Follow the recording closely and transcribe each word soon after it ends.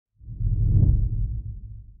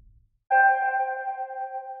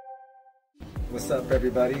What's up,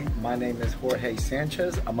 everybody? My name is Jorge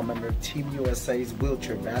Sanchez. I'm a member of Team USA's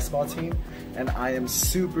wheelchair basketball team, and I am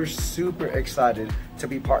super excited to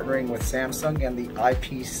be partnering with Samsung and the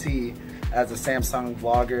IPC as a Samsung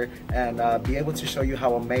vlogger and be able to show you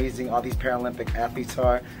how amazing all these Paralympic athletes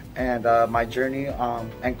are and my journey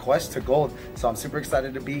and quest to gold. So I'm super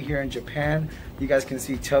excited to be here in Japan. You guys can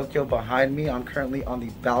see Tokyo behind me. I'm currently on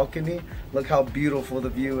the balcony. Look how beautiful the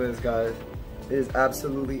view is, guys. It is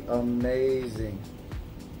absolutely amazing.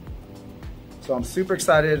 So I'm super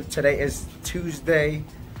excited. Today is Tuesday,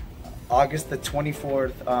 August the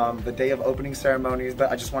 24th, the day of opening ceremonies, but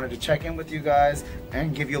I just wanted to check in with you guys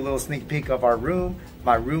and give you a little sneak peek of our room,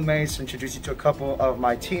 my roommates, introduce you to a couple of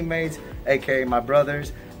my teammates, aka my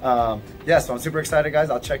brothers. Yeah, so I'm super excited, guys.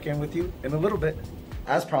 I'll check in with you in a little bit.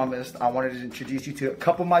 As promised, I wanted to introduce you to a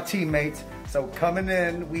couple of my teammates. So coming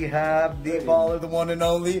in, we have the baller, the one and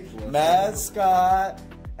only, Mad Scott.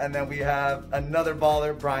 And then we have another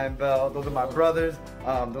baller, Brian Bell. Those are my brothers.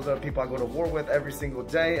 Those are the people I go to war with every single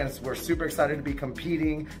day. And we're super excited to be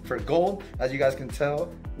competing for gold. As you guys can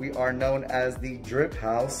tell, we are known as the Drip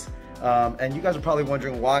House. And you guys are probably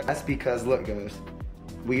wondering why. That's because, look guys,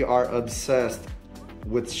 we are obsessed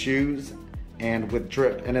with shoes and with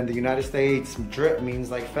drip. And in the United States, drip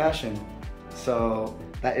means like fashion. So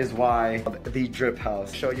that is why the Drip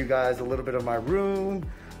House. Show you guys a little bit of my room.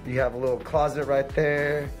 You have a little closet right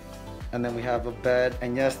there. And then we have a bed.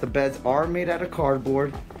 And yes, the beds are made out of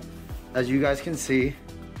cardboard, as you guys can see.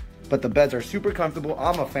 But the beds are super comfortable.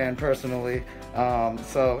 I'm a fan personally.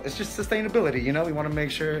 So it's just sustainability, you know? We wanna make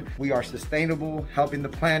sure we are sustainable, helping the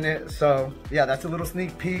planet. So yeah, that's a little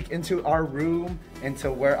sneak peek into our room, into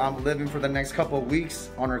where I'm living for the next couple of weeks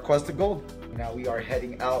on our quest to gold. Now we are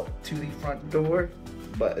heading out to the front door.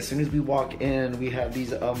 But as soon as we walk in, we have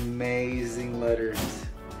these amazing letters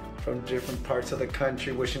from different parts of the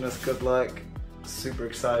country wishing us good luck. Super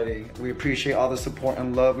exciting. We appreciate all the support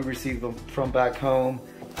and love we receive from back home.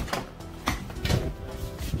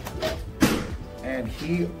 And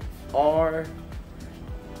here are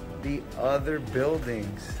the other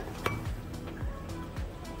buildings.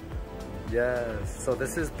 Yes, so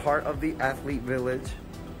this is part of the Athlete Village.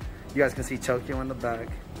 You guys can see Tokyo in the back.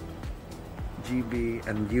 GB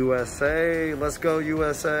and USA. Let's go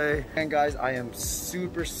USA. And guys, I am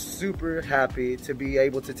super happy to be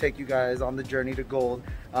able to take you guys on the journey to gold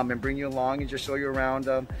and bring you along and just show you around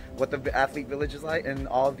what the Athlete Village is like and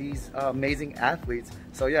all these amazing athletes.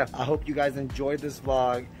 So yeah, I hope you guys enjoyed this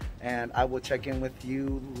vlog and I will check in with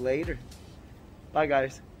you later. Bye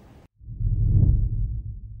guys.